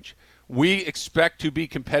that change. We expect to be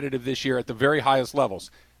competitive this year at the very highest levels.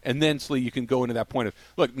 And then, Slee, you can go into that point of,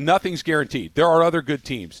 look, nothing's guaranteed. There are other good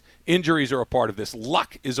teams. Injuries are a part of this.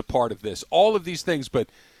 Luck is a part of this. All of these things. But,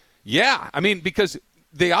 yeah, I mean, because –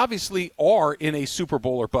 they obviously are in a Super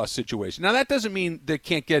Bowl or bust situation. Now, that doesn't mean they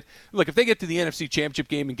can't get – look, if they get to the NFC Championship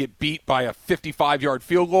game and get beat by a 55-yard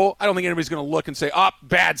field goal, I don't think anybody's going to look and say,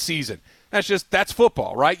 bad season. That's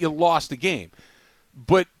football, right? You lost the game.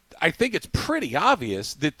 But I think it's pretty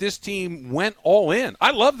obvious that this team went all in.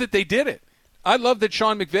 I love that they did it. I love that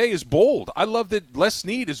Sean McVay is bold. I love that Les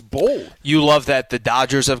Snead is bold. You love that the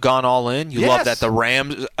Dodgers have gone all in. You love that the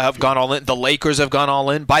Rams have gone all in. The Lakers have gone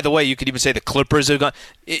all in. By the way, you could even say the Clippers have gone.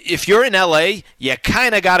 If you're in L.A., you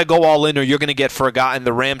kind of got to go all in or you're going to get forgotten,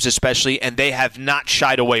 the Rams especially, and they have not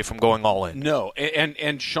shied away from going all in. No,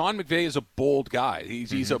 and Sean McVay is a bold guy.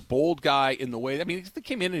 He's a bold guy in the way – I mean, he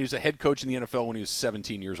came in and he was a head coach in the NFL when he was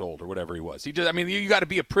 17 years old or whatever he was. You got to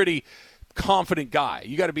be a pretty – confident guy.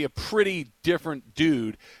 You got to be a pretty different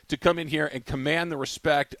dude to come in here and command the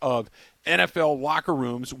respect of NFL locker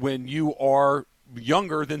rooms when you are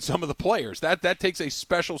younger than some of the players. That takes a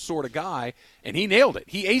special sort of guy, and he nailed it.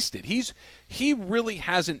 He aced it. He really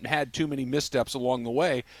hasn't had too many missteps along the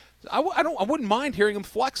way. I wouldn't mind hearing him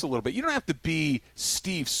flex a little bit. You don't have to be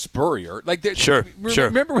Steve Spurrier. Sure.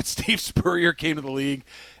 Remember when Steve Spurrier came to the league?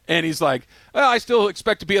 And he's like, well, I still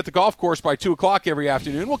expect to be at the golf course by 2 o'clock every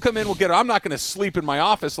afternoon. We'll come in, we'll get it. I'm not going to sleep in my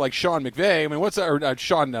office like Sean McVay. I mean, what's that? Or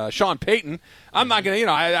Sean Payton. I'm not going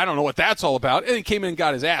to, I don't know what that's all about. And he came in and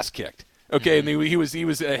got his ass kicked. Okay, and he was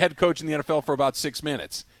a head coach in the NFL for about 6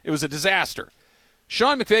 minutes. It was a disaster.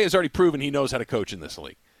 Sean McVay has already proven he knows how to coach in this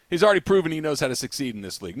league. He's already proven he knows how to succeed in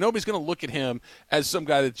this league. Nobody's going to look at him as some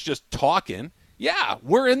guy that's just talking. Yeah,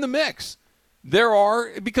 we're in the mix.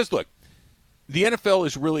 Because look, the NFL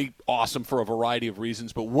is really awesome for a variety of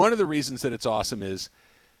reasons, but one of the reasons that it's awesome is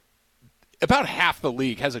about half the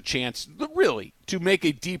league has a chance, really, to make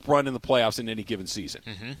a deep run in the playoffs in any given season.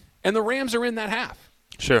 Mm-hmm. And the Rams are in that half.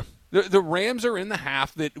 Sure. The Rams are in the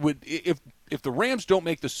half that would, if the Rams don't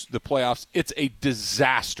make the playoffs, it's a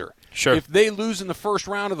disaster. Sure. If they lose in the first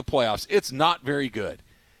round of the playoffs, it's not very good.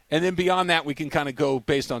 And then beyond that, we can kind of go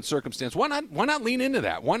based on circumstance. Why not lean into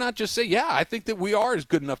that? Why not just say, yeah, I think that we are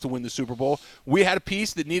good enough to win the Super Bowl. We had a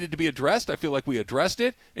piece that needed to be addressed. I feel like we addressed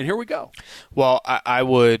it, and here we go. Well, I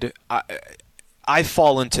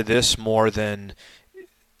fall into this more than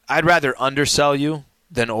I'd rather undersell you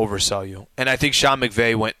than oversell you. And I think Sean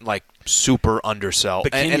McVay went like super undersell.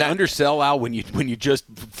 But can you undersell, Al, when you just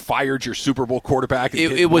fired your Super Bowl quarterback? And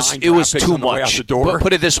it was too much.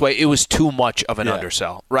 Put it this way, it was too much of an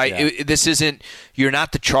undersell, right? Yeah. This isn't. You're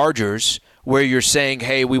not the Chargers where you're saying,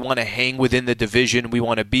 hey, we want to hang within the division, we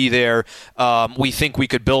want to be there. We think we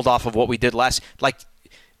could build off of what we did last. Like,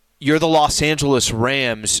 you're the Los Angeles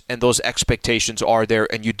Rams, and those expectations are there,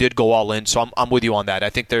 and you did go all in. So I'm with you on that. I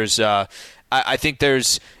think there's.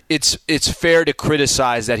 It's fair to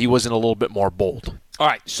criticize that he wasn't a little bit more bold. All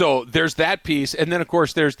right, so there's that piece, and then, of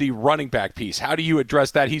course, there's the running back piece. How do you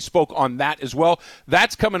address that? He spoke on that as well.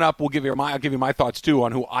 That's coming up. I'll give you my thoughts, too,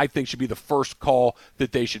 on who I think should be the first call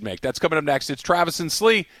that they should make. That's coming up next. It's Travis and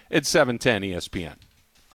Slee at 710 ESPN.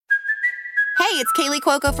 Hey, it's Kaylee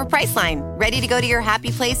Cuoco for Priceline. Ready to go to your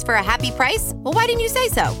happy place for a happy price? Well, why didn't you say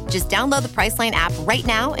so? Just download the Priceline app right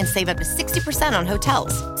now and save up to 60% on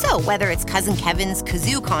hotels. So whether it's Cousin Kevin's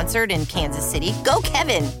Kazoo Concert in Kansas City, go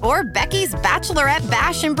Kevin, or Becky's Bachelorette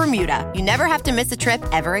Bash in Bermuda, you never have to miss a trip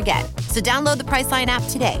ever again. So download the Priceline app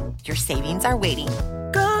today. Your savings are waiting.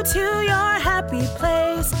 Go to your happy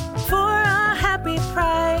place for a happy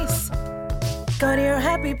price. Go to your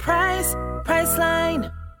happy price,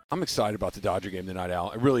 Priceline. I'm excited about the Dodger game tonight,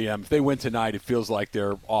 Al. I really am. If they win tonight, it feels like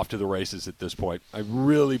they're off to the races at this point. I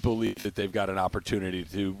really believe that they've got an opportunity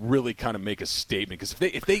to really kind of make a statement. Because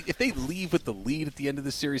if they leave with the lead at the end of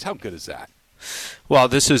the series, how good is that? Well,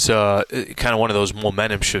 this is kind of one of those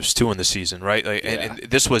momentum shifts, too, in the season, right? And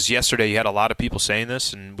this was yesterday. You had a lot of people saying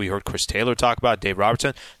this, and we heard Chris Taylor talk about it, Dave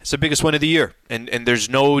Robertson. It's the biggest win of the year, and there's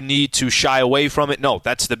no need to shy away from it. No,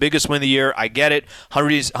 that's the biggest win of the year. I get it,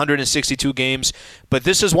 162 games. But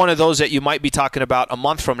this is one of those that you might be talking about a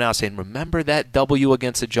month from now saying, remember that W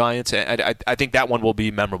against the Giants? I think that one will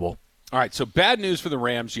be memorable. All right, so bad news for the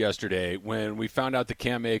Rams yesterday when we found out that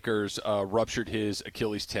Cam Akers ruptured his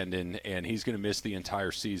Achilles tendon and he's going to miss the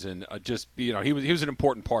entire season. He was an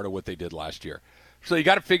important part of what they did last year. So you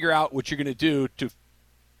got to figure out what you're going to do to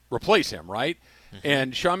replace him, right? Mm-hmm.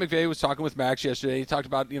 And Sean McVay was talking with Max yesterday. He talked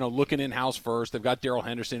about looking in-house first. They've got Darrell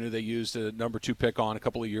Henderson, who they used a number 2 pick on a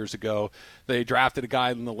couple of years ago. They drafted a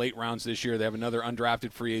guy in the late rounds this year. They have another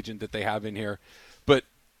undrafted free agent that they have in here. But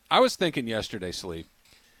I was thinking yesterday, Sleep,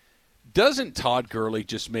 doesn't Todd Gurley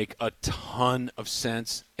just make a ton of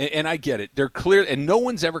sense? And I get it. They're clear, and no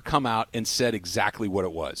one's ever come out and said exactly what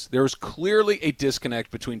it was. There was clearly a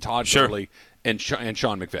disconnect between Todd Gurley and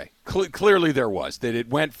Sean McVay. Clearly there was. That it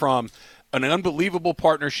went from an unbelievable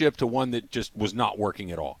partnership to one that just was not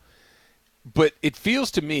working at all. But it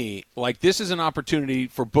feels to me like this is an opportunity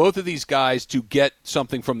for both of these guys to get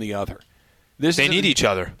something from the other. They need each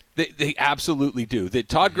other. They absolutely do. That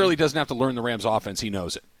Todd Gurley doesn't have to learn the Rams' offense. He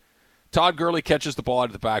knows it. Todd Gurley catches the ball out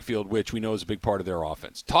of the backfield, which we know is a big part of their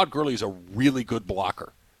offense. Todd Gurley is a really good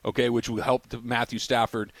blocker, okay, which will help Matthew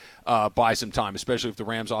Stafford buy some time, especially if the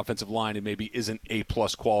Rams' offensive line and maybe isn't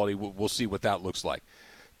A-plus quality. We'll see what that looks like.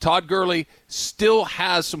 Todd Gurley still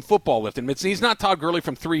has some football left in him. He's not Todd Gurley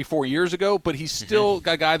from 3-4 years ago, but he's still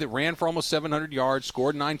a guy that ran for almost 700 yards,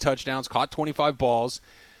 scored 9 touchdowns, caught 25 balls.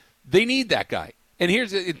 They need that guy.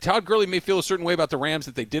 And Todd Gurley may feel a certain way about the Rams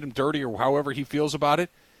that they did him dirty or however he feels about it.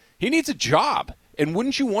 He needs a job. And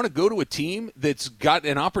wouldn't you want to go to a team that's got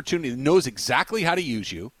an opportunity, that knows exactly how to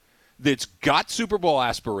use you, that's got Super Bowl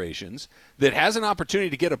aspirations, that has an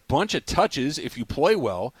opportunity to get a bunch of touches if you play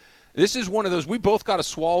well? This is one of those, we both got to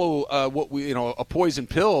swallow a poison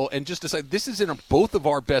pill and just decide this is in both of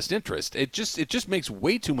our best interest. It just makes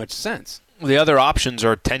way too much sense. The other options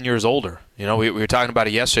are 10 years older. We were talking about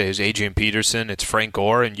it yesterday. It's Adrian Peterson, it's Frank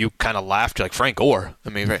Gore, and you kind of laughed. You're like, Frank Gore? I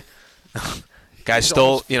mean, right. Guy's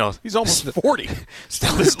still, he's almost 40.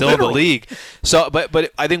 still in the league. So,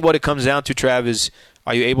 but I think what it comes down to, Trav, is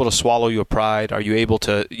are you able to swallow your pride? Are you able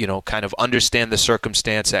to, kind of understand the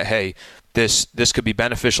circumstance that, hey, this could be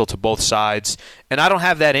beneficial to both sides? And I don't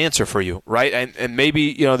have that answer for you, right? And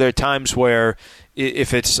maybe, there are times where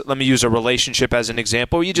if it's, let me use a relationship as an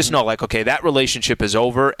example, you just know, like, okay, that relationship is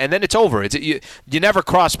over, and then it's over. You never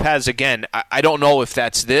cross paths again. I don't know if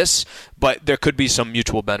that's this, but there could be some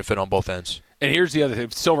mutual benefit on both ends. And here's the other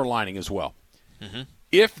thing, silver lining as well. Mm-hmm.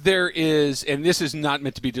 If there is, and this is not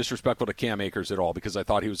meant to be disrespectful to Cam Akers at all because I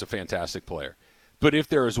thought he was a fantastic player, but if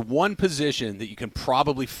there is one position that you can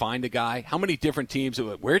probably find a guy, how many different teams,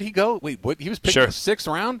 where did he go? Wait, what? He was picked in the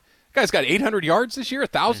 6th round? Guy's got 800 yards this year,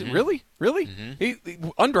 1,000. Really? He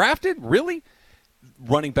undrafted? Really?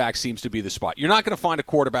 Running back seems to be the spot. You're not going to find a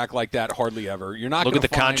quarterback like that hardly ever. You're not. Look at the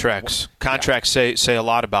contracts. Contracts say a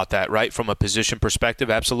lot about that, right? From a position perspective,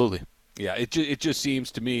 absolutely. Yeah, it just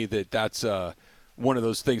seems to me that's one of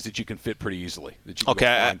those things that you can fit pretty easily. That you can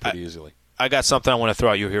find pretty easily. I got something I want to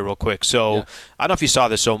throw at you here real quick. So I don't know if you saw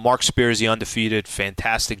this. So Mark Spearsy, undefeated,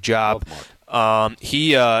 fantastic job.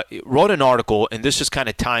 He wrote an article, and this is kind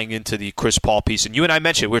of tying into the Chris Paul piece. And you and I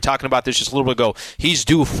mentioned, we were talking about this just a little bit ago. He's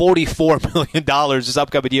due $44 million this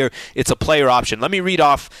upcoming year. It's a player option. Let me read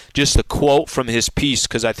off just a quote from his piece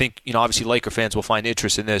because I think, obviously Laker fans will find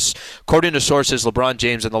interest in this. According to sources, LeBron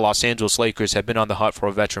James and the Los Angeles Lakers have been on the hunt for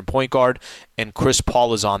a veteran point guard, and Chris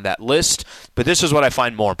Paul is on that list. But this is what I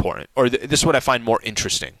find more important, or this is what I find more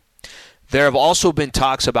interesting. There have also been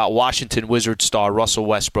talks about Washington Wizards star Russell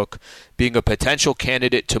Westbrook being a potential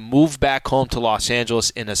candidate to move back home to Los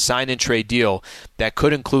Angeles in a sign-and-trade deal that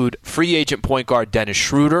could include free agent point guard Dennis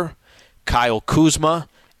Schroeder, Kyle Kuzma,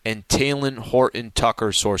 and Talen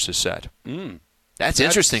Horton-Tucker, sources said. That's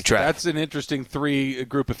interesting, Trev. That's an interesting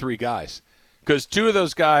group of three guys. Because two of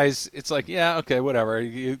those guys, it's like, yeah, okay, whatever.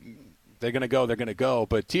 They're going to go.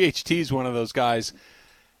 But THT is one of those guys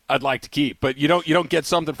I'd like to keep, but you don't get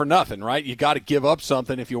something for nothing, right? You got to give up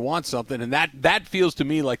something if you want something, and that feels to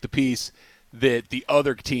me like the piece that the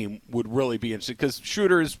other team would really be interested. Because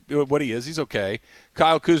Schroeder is what he is; he's okay.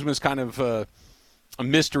 Kyle Kuzma is kind of a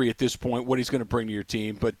mystery at this point, what he's going to bring to your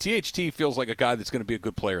team. But THT feels like a guy that's going to be a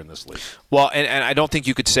good player in this league. Well, and I don't think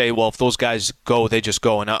you could say, well, if those guys go, they just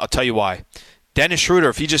go, and I'll tell you why. Dennis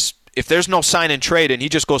Schroeder, if there's no sign and trade and he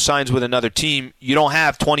just goes signs with another team, you don't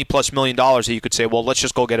have $20+ million that you could say, well, let's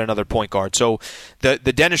just go get another point guard. So the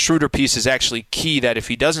Dennis Schroeder piece is actually key, that if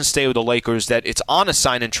he doesn't stay with the Lakers, that it's on a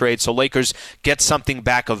sign and trade, so Lakers get something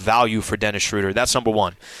back of value for Dennis Schroeder. That's number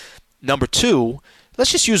one. Number two,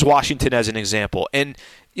 let's just use Washington as an example. And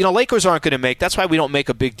Lakers aren't going to make – that's why we don't make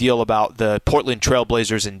a big deal about the Portland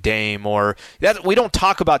Trailblazers and Dame, or that we don't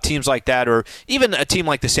talk about teams like that, or even a team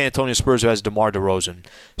like the San Antonio Spurs who has DeMar DeRozan.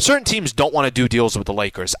 Certain teams don't want to do deals with the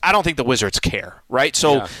Lakers. I don't think the Wizards care, right?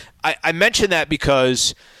 So I mention that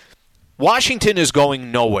because Washington is going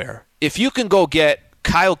nowhere. If you can go get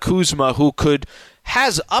Kyle Kuzma, who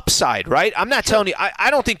has upside, right? I'm not telling you,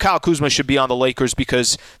 I don't think Kyle Kuzma should be on the Lakers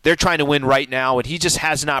because they're trying to win right now, and he just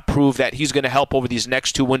has not proved that he's going to help over these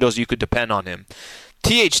next two windows. You could depend on him.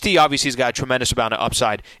 THT obviously has got a tremendous amount of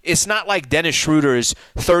upside. It's not like Dennis Schroeder is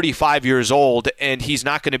 35 years old and he's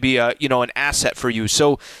not going to be an asset for you.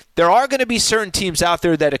 So there are going to be certain teams out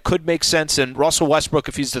there that it could make sense, and Russell Westbrook,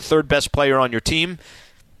 if he's the third best player on your team,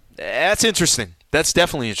 that's interesting. That's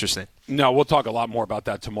definitely interesting. No, we'll talk a lot more about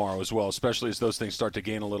that tomorrow as well, especially as those things start to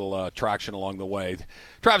gain a little traction along the way.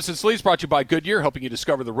 Travis and Sleeves brought to you by Goodyear, helping you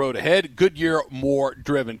discover the road ahead. Goodyear, more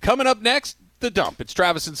driven. Coming up next, The Dump. It's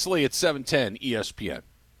Travis and Slee at 710 ESPN.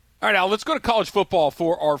 All right, Al, let's go to college football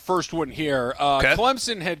for our first one here. Okay.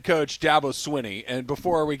 Clemson head coach Dabo Swinney. And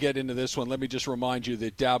before we get into this one, let me just remind you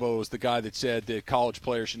that Dabo is the guy that said that college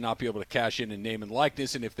players should not be able to cash in name and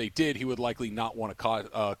likeness. And if they did, he would likely not want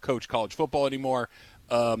to coach college football anymore.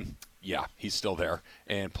 Yeah, he's still there,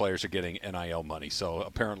 and players are getting NIL money. So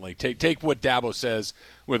apparently take what Dabo says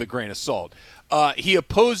with a grain of salt. He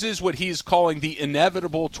opposes what he's calling the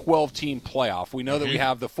inevitable 12-team playoff. We know that we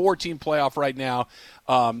have the 4-team playoff right now.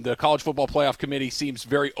 The College Football Playoff Committee seems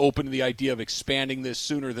very open to the idea of expanding this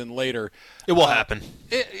sooner than later. It will happen.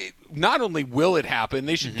 Not only will it happen,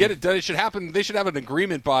 they should get it done. It should happen. They should have an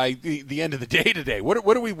agreement by the end of the day today.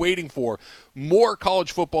 What are we waiting for? More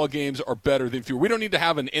college football games are better than fewer. We don't need to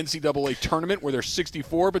have an NCAA tournament where there's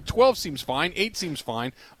 64, but 12 seems fine. 8 seems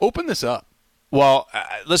fine. Open this up. Well,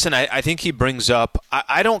 listen, I think he brings up –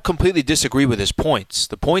 I don't completely disagree with his points.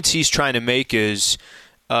 The points he's trying to make is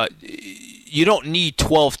you don't need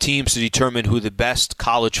 12 teams to determine who the best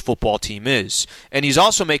college football team is. And he's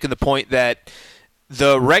also making the point that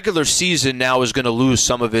the regular season now is going to lose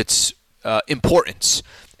some of its importance.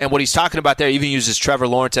 And what he's talking about there, even uses Trevor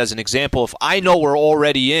Lawrence as an example. If I know we're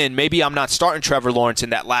already in, maybe I'm not starting Trevor Lawrence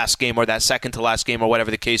in that last game or that second to last game or whatever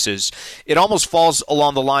the case is. It almost falls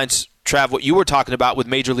along the lines, Trav, what you were talking about with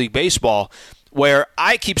Major League Baseball, where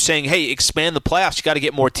I keep saying, hey, expand the playoffs. You got to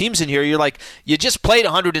get more teams in here. You're like, you just played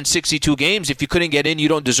 162 games. If you couldn't get in, you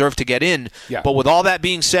don't deserve to get in. Yeah. But with all that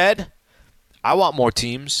being said, I want more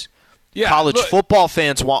teams. Yeah, college football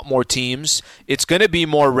fans want more teams. It's going to be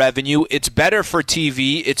more revenue. It's better for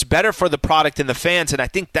TV. It's better for the product and the fans, and I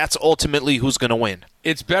think that's ultimately who's going to win.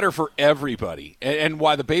 It's better for everybody. And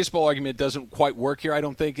why the baseball argument doesn't quite work here, I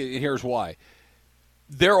don't think, here's why.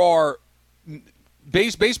 There are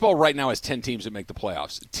Baseball right now has 10 teams that make the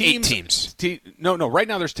playoffs. 8 teams. No. Right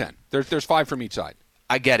now there's 10. There's 5 from each side.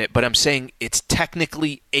 I get it, but I'm saying it's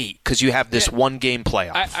technically 8 because you have this one-game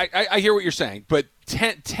playoff. I hear what you're saying, but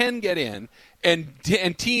 10 get in, and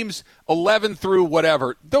teams 11 through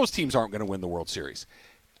whatever, those teams aren't going to win the World Series.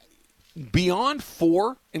 Beyond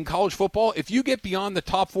 4 in college football, if you get beyond the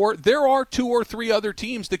top 4, there are 2 or 3 other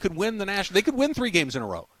teams that could win the national. They could win 3 games in a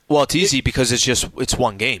row. Well, it's easy because it's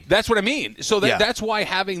one game. That's what I mean. So that's why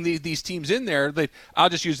having these teams in there. I'll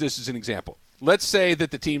just use this as an example. Let's say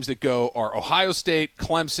that the teams that go are Ohio State,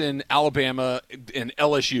 Clemson, Alabama, and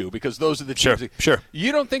LSU, because those are the teams. Sure.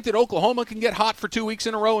 You don't think that Oklahoma can get hot for 2 weeks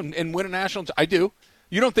in a row and win a national? I do.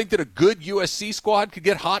 You don't think that a good USC squad could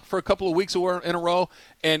get hot for a couple of weeks in a row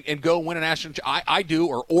and go win a national? I do,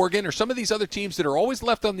 or Oregon, or some of these other teams that are always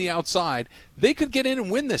left on the outside. They could get in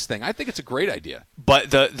and win this thing. I think it's a great idea.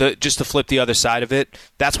 But the just to flip the other side of it,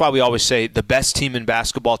 that's why we always say the best team in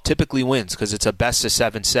basketball typically wins because it's a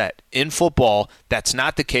best-of-7 set. In football, that's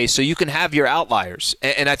not the case, so you can have your outliers.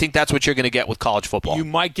 And I think that's what you're going to get with college football. You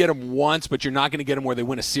might get them once, but you're not going to get them where they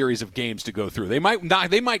win a series of games to go through. They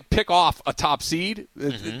might pick off a top seed.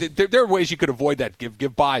 Mm-hmm. There are ways you could avoid that,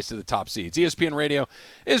 give buys to the top seeds. ESPN Radio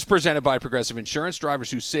is presented by Progressive Insurance.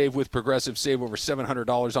 Drivers who save with Progressive save over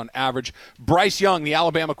 $700 on average. Bryce Young, the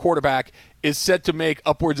Alabama quarterback, is set to make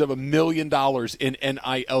upwards of $1 million in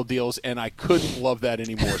NIL deals, and I couldn't love that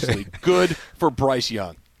anymore. So good for Bryce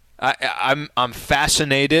Young. I'm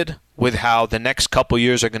fascinated with how the next couple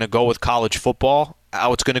years are going to go with college football,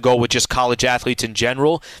 how it's going to go with just college athletes in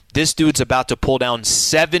general. This dude's about to pull down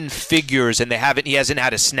 7 figures, and he hasn't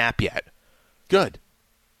had a snap yet. Good.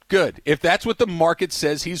 If that's what the market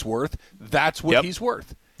says he's worth, that's what he's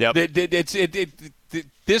worth. Yep.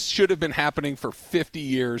 This should have been happening for 50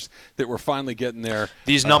 years that we're finally getting there.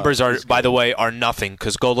 These numbers by the way, are nothing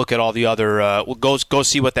because go look at all the other go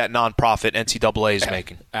see what that nonprofit NCAA is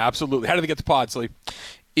making. Absolutely. How do they get the pod, Slee?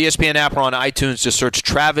 ESPN app or on iTunes. Just search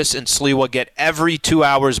Travis and Sliwa. Get every 2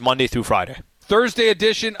 hours Monday through Friday. Thursday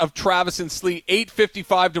edition of Travis and Slee,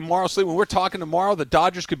 8:55 tomorrow. Slee, when we're talking tomorrow, the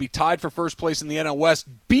Dodgers could be tied for first place in the NL West.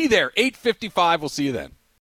 Be there, 8:55. We'll see you then.